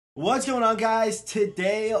What's going on, guys?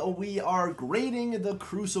 Today we are grading the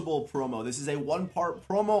Crucible promo. This is a one-part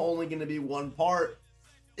promo, only going to be one part.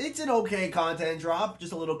 It's an okay content drop,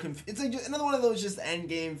 just a little it's like just another one of those just end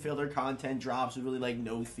game filler content drops with really like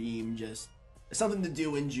no theme, just something to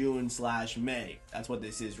do in June/May. That's what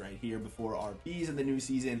this is right here before RPs and the new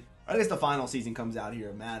season. I guess the final season comes out here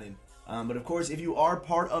of Madden. But of course, if you are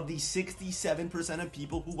part of the 67% of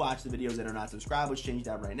people who watch the videos that are not subscribed, let's change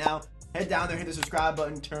that right now. Head down there, hit the subscribe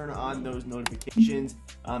button, turn on those notifications.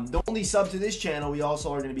 The only sub to this channel, we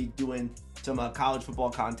also are going to be doing some college football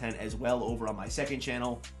content as well over on my second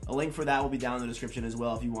channel. A link for that will be down in the description as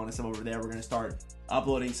well if you want to sub over there. We're going to start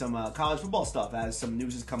uploading some college football stuff as some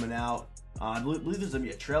news is coming out. I believe there's going to be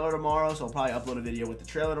a trailer tomorrow, so I'll probably upload a video with the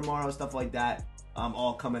trailer tomorrow, stuff like that.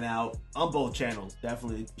 All coming out on both channels.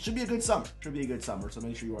 Definitely should be a good summer. So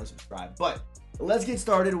make sure you are subscribed. But let's get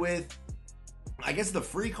started with, I guess, the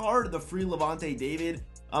free card, the free Levante David.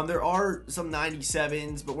 There are some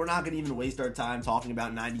 97s, but we're not going to even waste our time talking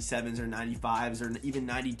about 97s or 95s or even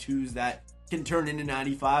 92s that can turn into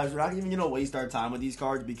 95s. We're not even going to waste our time with these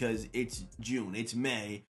cards because it's June, it's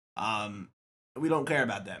May. We don't care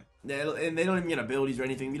about them. And they don't even get abilities or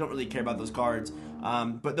anything. We don't really care about those cards.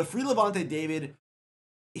 But the free Levante David,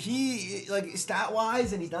 he, like,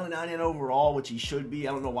 stat-wise, and he's not a 99 overall, which he should be.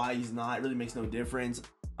 I don't know why he's not. It really makes no difference.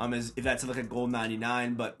 As if that's like a gold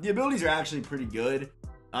 99, but the abilities are actually pretty good.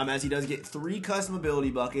 As he does get 3 custom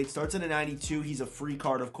ability buckets, starts at a 92. He's a free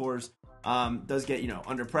card, of course. Does get,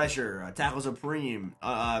 under pressure, tackle supreme,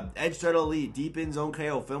 edge threat elite, deep in zone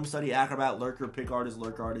KO, film study, acrobat, lurker, pick artist,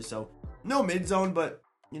 lurk artist. So no mid zone, but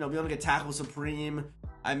be able to get tackle supreme.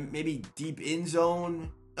 Maybe deep in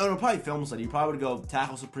zone. Oh no, probably film study. You probably would go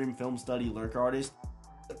tackle supreme, film study, lurk artist.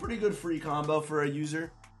 A pretty good free combo for a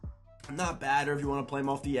user. Not bad, or if you want to play him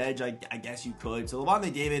off the edge, I guess you could. So Levante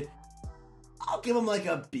David, I'll give him like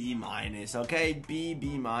a B-, okay?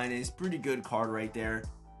 B-. Pretty good card right there.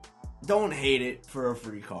 Don't hate it for a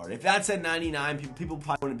free card. If that said 99, people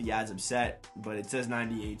probably wouldn't be as upset, but it says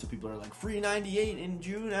 98, so people are like, free 98 in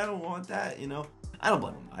June? I don't want that, I don't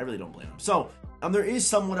blame him. I really don't blame him. So, there is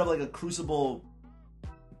somewhat of like a Crucible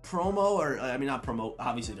promo, or, not promo,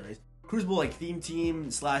 obviously there is. Crucible like theme team /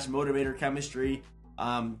 motivator chemistry.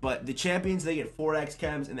 But the champions, they get 4x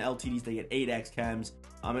chems, and the LTDs, they get 8x chems.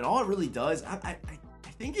 And all it really does, I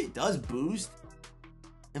think it does boost.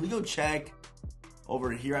 And we go check over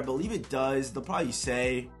here. I believe it does. They'll probably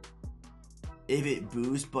say if it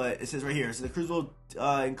boosts, but it says right here. So the Crucible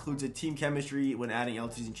includes a team chemistry when adding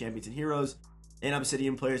LTDs and champions and heroes and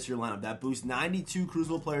Obsidian players to your lineup. That boosts 92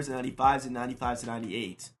 Crucible players to 95s and 95s to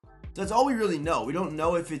 98s. So that's all we really know. We don't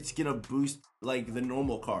know if it's going to boost like the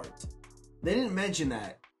normal cards. They didn't mention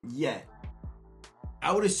that yet.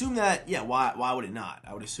 I would assume that, yeah, why would it not?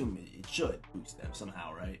 I would assume it should boost them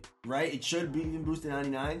somehow, right? Right? It should be even boosted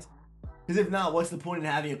 99s. Because if not, what's the point in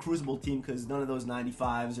having a Crucible team? Because none of those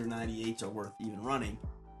 95s or 98s are worth even running.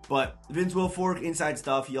 But Vince will fork inside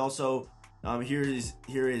stuff. He also, here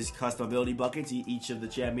is custom ability buckets. Each of the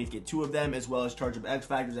champions get 2 of them, as well as charge up X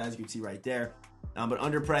factors, as you can see right there. But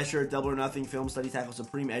under pressure, double or nothing, film study, tackle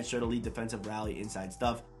supreme, edge threat elite, defensive rally, inside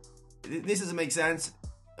stuff. This doesn't make sense,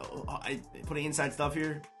 putting inside stuff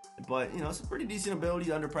here, but some pretty decent abilities.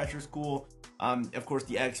 Under pressure is cool. Of course,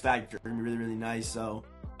 the X factor is really, really nice. So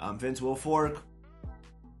Vince will fork.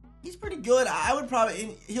 He's pretty good. I would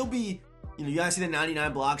probably, he'll be, you guys see the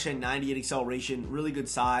 99 block shed, 98 acceleration, really good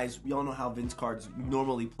size. We all know how Vince cards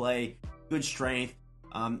normally play. Good strength.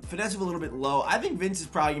 Finesse is a little bit low. I think Vince is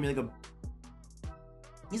probably gonna be like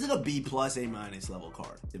he's like a B+, A- level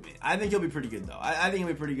card to me. I think he'll be pretty good, though. I think he'll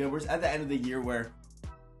be pretty good. We're at the end of the year where,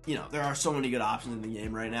 there are so many good options in the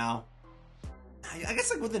game right now. I guess,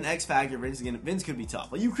 like, with an X Factor, Vince could be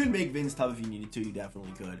tough. Like, you could make Vince tough if you needed to. You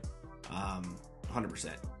definitely could. 100%.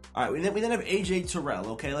 All right, we then have AJ Terrell.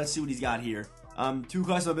 Okay, let's see what he's got here. 2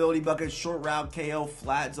 custom ability buckets, short route KO,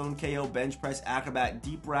 flat zone KO, bench press, acrobat,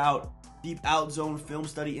 deep route, deep out zone, film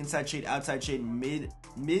study, inside shade, outside shade,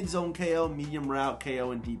 mid zone KO, medium route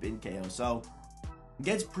KO, and deep in KO. So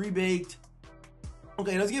gets pre-baked.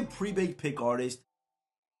 Okay, let's get pre-baked pick artist.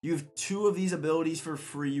 You have 2 of these abilities for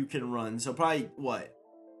free you can run. So probably what?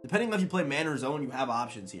 Depending on if you play man or zone, you have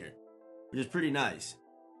options here, which is pretty nice.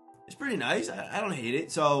 It's pretty nice. I don't hate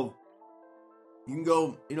it. So you can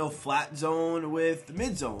go, flat zone with the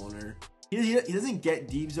mid zone, or he doesn't get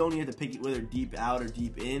deep zone. You have to pick it whether deep out or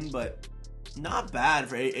deep in, but not bad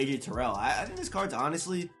for AJ Terrell. I think this card's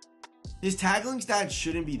honestly, his tackling stats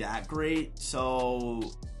shouldn't be that great, so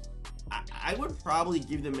I would probably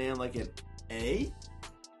give the man like an A.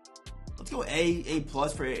 Let's go A+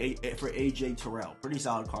 for AJ Terrell. Pretty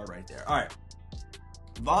solid card right there. All right.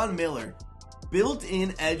 Von Miller,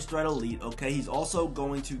 built-in edge threat elite. Okay, he's also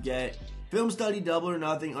going to get film study, double or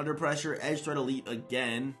nothing, under pressure, edge threat elite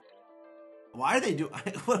again. Why are they doing?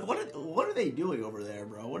 What are they doing over there,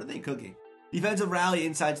 bro? What are they cooking? Defensive rally,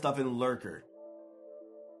 inside stuff, and lurker.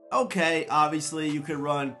 Okay, obviously you could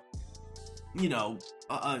run, you know,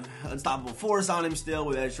 unstoppable force on him still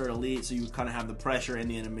with edge threat elite, so you kind of have the pressure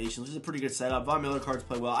and the animation, which is a pretty good setup. Von Miller cards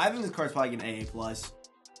play well. I think this card's probably an AA+.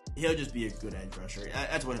 He'll just be a good edge rusher.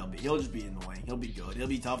 That's what he'll be. He'll just be annoying. He'll be good. He'll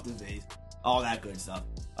be tough to face. All that good stuff.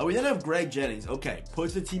 We then have Greg Jennings. Okay,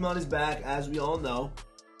 puts the team on his back, as we all know.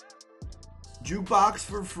 Jukebox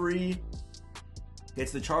for free.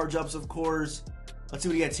 Gets the charge ups, of course. Let's see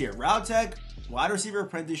what he gets here. Route tech, wide receiver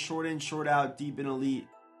apprentice, short in, short out, deep in elite,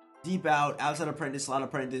 deep out, outside apprentice,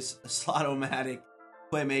 slot-o-matic,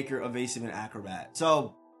 playmaker, evasive, and acrobat.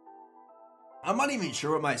 So I'm not even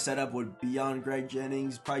sure what my setup would be on Greg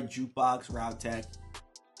Jennings. Probably jukebox, route tech.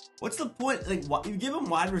 What's the point? Like, you give him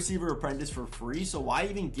wide receiver apprentice for free, so why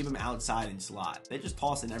even give him outside and slot? They're just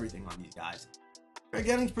tossing everything on these guys. Greg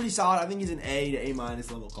Jennings pretty solid. I think he's an A to A-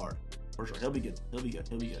 level card for sure. He'll be good. He'll be good.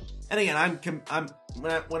 He'll be good. And again,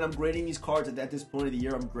 when I'm grading these cards at this point of the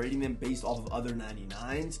year, I'm grading them based off of other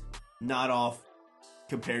 99s, not off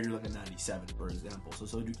compared to like a 97, for example.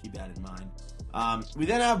 So do keep that in mind. We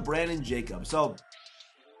then have Brandon Jacobs. So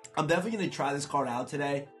I'm definitely going to try this card out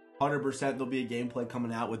today. 100% there'll be a gameplay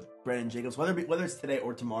coming out with Brandon Jacobs, whether it's today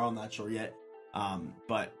or tomorrow, I'm not sure yet.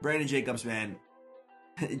 But Brandon Jacobs, man,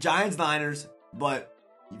 Giants Niners, but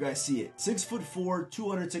you guys see it. 6'4",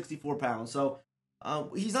 264 pounds. So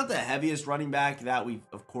he's not the heaviest running back that we've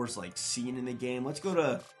of course like seen in the game. Let's go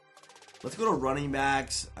to running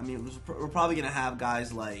backs. I mean, we're probably gonna have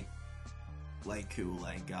guys like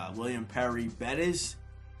William Perry. Bettis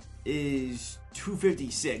is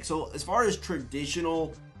 256. So as far as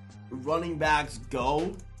traditional running backs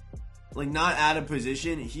go, like not out of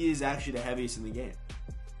position, he is actually the heaviest in the game.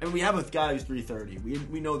 And we have a guy who's 330.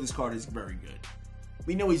 We know this card is very good.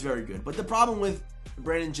 We know he's very good. But the problem with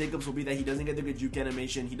Brandon Jacobs will be that he doesn't get the good juke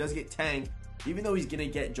animation. He does get tank, even though he's going to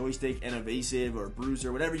get joystick and evasive or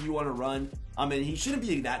bruiser, whatever you want to run. I mean, he shouldn't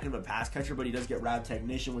be that kind of a pass catcher, but he does get route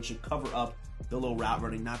technician, which should cover up the low route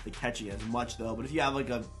running, not the catching as much though. But if you have like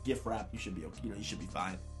a gift wrap, you should be okay. You should be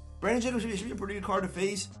fine. Brandon Jacobs should be a pretty good card to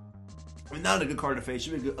face. I mean, not a good card to face.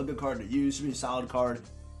 Should be a good card to use. Should be a solid card.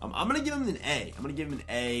 I'm going to give him an A. I'm going to give him an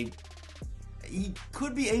A. He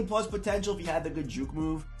could be A+ potential if he had the good juke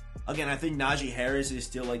move. Again, I think Najee Harris is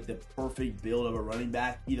still like the perfect build of a running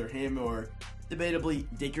back. Either him or debatably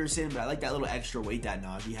Dickerson. But I like that little extra weight that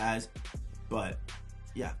Najee has. But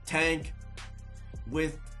yeah, tank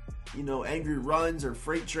with, angry runs or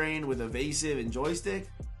freight train with evasive and joystick.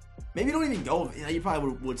 Maybe don't even go. You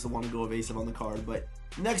probably would still want to go evasive on the card. But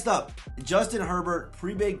next up, Justin Herbert,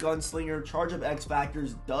 pre-baked gunslinger, charge up X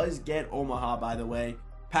Factors, does get Omaha, by the way.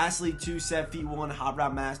 Pass lead 2, set feet 1, hot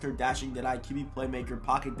route master, dashing deadeye, QB playmaker,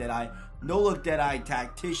 pocket deadeye, no look deadeye,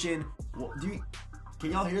 tactician.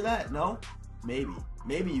 Can y'all hear that? No? Maybe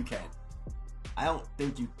you can. I don't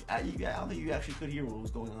think you actually could hear what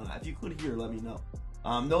was going on. If you could hear, let me know.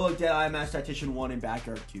 No look deadeye, master tactician 1, and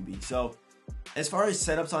backyard QB. So as far as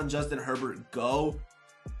setups on Justin Herbert go,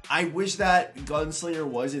 I wish that Gunslinger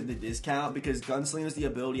wasn't the discount, because Gunslinger is the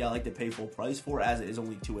ability I like to pay full price for, as it is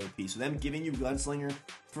only 2 AP. So them giving you Gunslinger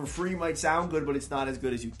for free might sound good, but it's not as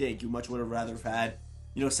good as you think. You much would have rather have had,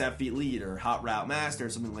 set feet lead or hot route master or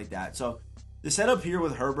something like that. So the setup here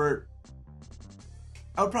with Herbert,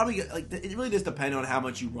 I would probably get, it really just depends on how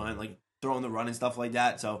much you run, like throwing the run and stuff like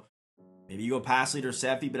that. So maybe you go pass lead or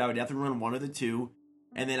set feet, but I would definitely run one of the two.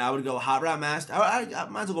 And then I would go hot route master. I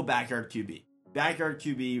might as well go backyard QB. Backyard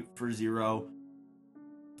QB for 0.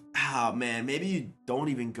 Oh, man. Maybe you don't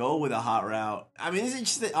even go with a hot route. I mean,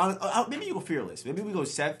 maybe you go fearless. Maybe we go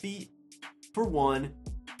set feet for 1.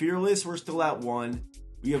 Fearless, we're still at 1.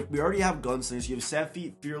 We already have gunslinger. So you have set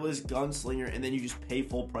feet, fearless, gunslinger, and then you just pay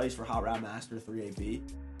full price for hot route master 3 AP.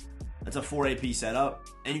 That's a 4 AP setup.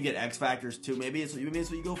 And you get X Factors too. Maybe it's what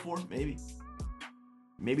you go for.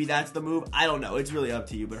 Maybe that's the move. I don't know. It's really up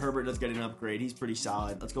to you. But Herbert does get an upgrade. He's pretty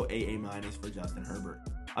solid. Let's go AA- for Justin Herbert.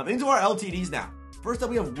 Into our LTDs now. First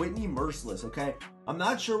up, we have Whitney Merciless, okay? I'm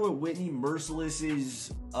not sure what Whitney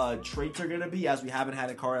Merciless's traits are going to be, as we haven't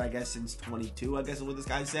had a card, I guess, since 22, I guess is what this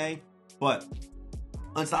guy's saying. But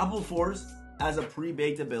Unstoppable Force has a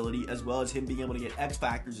pre-baked ability, as well as him being able to get X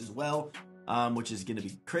Factors as well, which is going to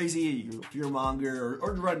be crazy. You can Fearmonger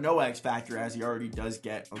or run no X Factor, as he already does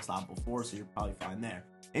get Unstoppable Force, so you're probably fine there.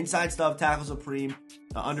 Inside stuff, Tackle Supreme,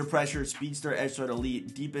 Under Pressure, Speedster, Edge Threat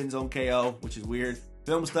Elite, Deep End Zone KO, which is weird,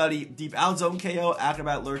 Film Study, Deep Out Zone KO,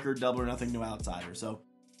 Acrobat Lurker, Double or Nothing, No Outsider. So,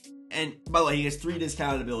 and by the way, he gets 3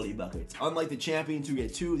 discounted ability buckets. Unlike the champions who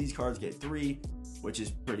get 2, these cards get 3, which is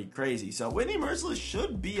pretty crazy. So Whitney Merciless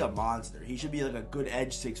should be a monster. He should be like a good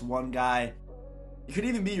edge 6-1 guy. He could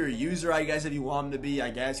even be your user, I guess, if you want him to be,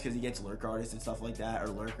 I guess, because he gets Lurk Artist and stuff like that, or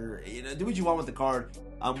Lurker. You know, do what you want with the card.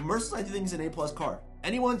 Merciless, I do think, is an A+ card.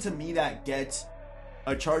 Anyone to me that gets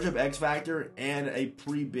a charge of X Factor and a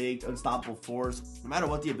pretty big unstoppable force, no matter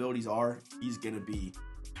what the abilities are, he's going to be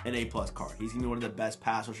an A+ card. He's going to be one of the best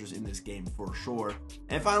pass rushers in this game for sure.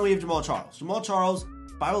 And finally, we have Jamal Charles. Jamal Charles,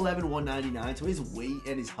 5'11", 199. So his weight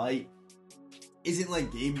and his height isn't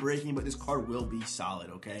like game breaking, but this card will be solid,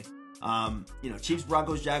 okay? You know, Chiefs,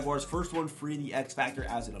 Broncos, Jaguars, first one free, the X Factor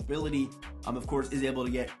as an ability. Of course, is able to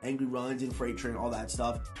get angry runs and freight train, all that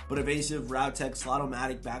stuff. But evasive, route tech,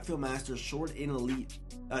 slot-o-matic, backfield master, short in elite,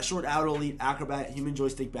 short out elite, acrobat, human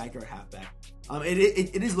joystick, backyard, halfback.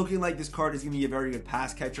 It is looking like this card is going to be a very good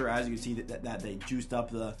pass catcher. As you can see that they juiced up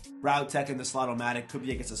the route tech and the slot-o-matic. Could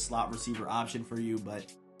be, I guess, a slot receiver option for you,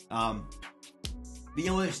 but being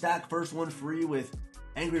able to stack first one free with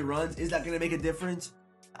angry runs, is that going to make a difference?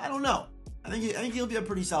 I don't know. I think he'll be a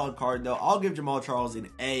pretty solid card though. I'll give Jamal Charles an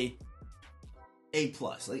A+,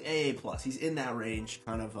 like A+. He's in that range,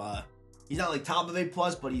 kind of. He's not like top of A+,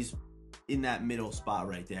 but he's in that middle spot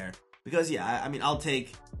right there. Because yeah, I mean, I'll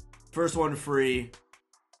take first one free,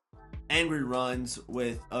 angry runs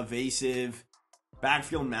with evasive,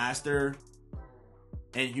 backfield master,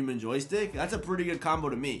 and human joystick. That's a pretty good combo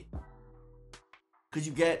to me. Because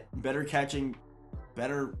you get better catching,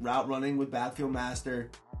 better route running with backfield master.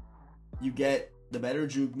 You get the better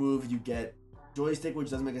juke move. You get joystick,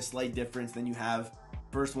 which does make a slight difference. Then you have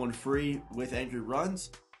first one free with angry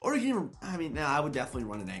runs. Or you can even, I mean, I would definitely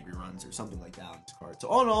run an angry runs or something like that on this card. So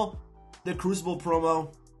all in all, the Crucible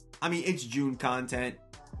promo, I mean, it's June content.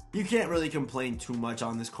 You can't really complain too much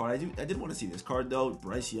on this card. I did want to see this card though.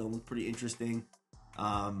 Bryce Young looked pretty interesting.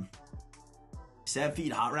 7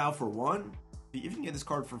 feet hot route for 1. If you can get this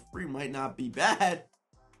card for free, might not be bad.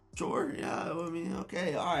 Sure, yeah, I mean,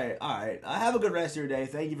 okay, all right. Have a good rest of your day.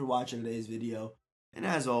 Thank you for watching today's video. And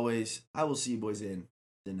as always, I will see you boys in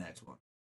the next one.